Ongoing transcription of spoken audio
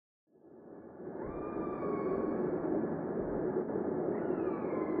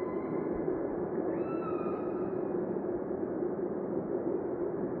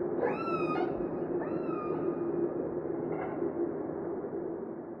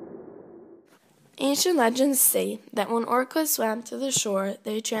Ancient legends say that when orcas swam to the shore,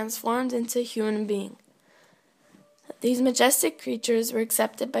 they transformed into a human being. These majestic creatures were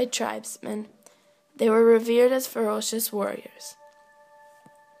accepted by tribesmen. They were revered as ferocious warriors.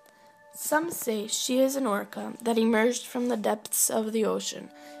 Some say she is an orca that emerged from the depths of the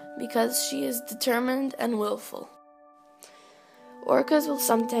ocean because she is determined and willful. Orcas will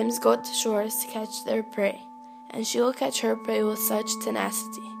sometimes go to shores to catch their prey, and she will catch her prey with such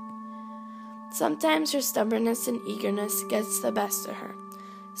tenacity. Sometimes her stubbornness and eagerness gets the best of her.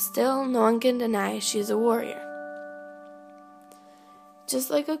 Still, no one can deny she is a warrior. Just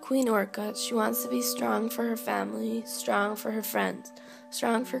like a queen orca, she wants to be strong for her family, strong for her friends,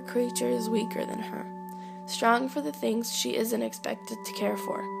 strong for creatures weaker than her, strong for the things she isn't expected to care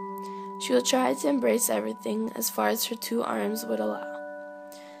for. She will try to embrace everything as far as her two arms would allow.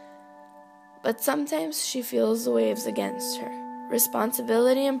 But sometimes she feels the waves against her,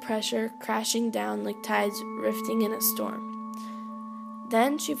 responsibility and pressure crashing down like tides rifting in a storm.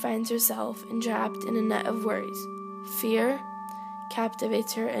 Then she finds herself entrapped in a net of worries. Fear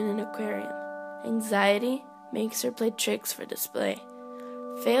captivates her in an aquarium. Anxiety makes her play tricks for display.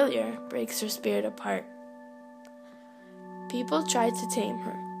 Failure breaks her spirit apart. People try to tame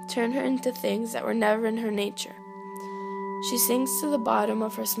her, turn her into things that were never in her nature. She sinks to the bottom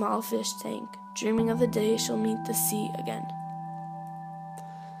of her small fish tank, dreaming of the day she'll meet the sea again.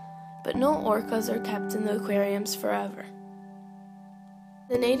 But no orcas are kept in the aquariums forever.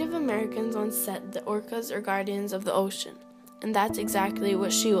 The Native Americans once said that orcas are guardians of the ocean, and that's exactly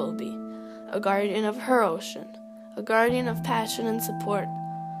what she will be, a guardian of her ocean, a guardian of passion and support.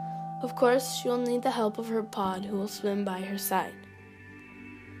 Of course, she will need the help of her pod who will swim by her side.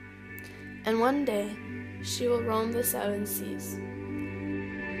 And one day, she will roam the seven seas.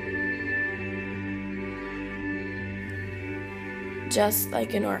 Just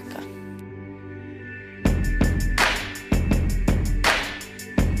like an orca.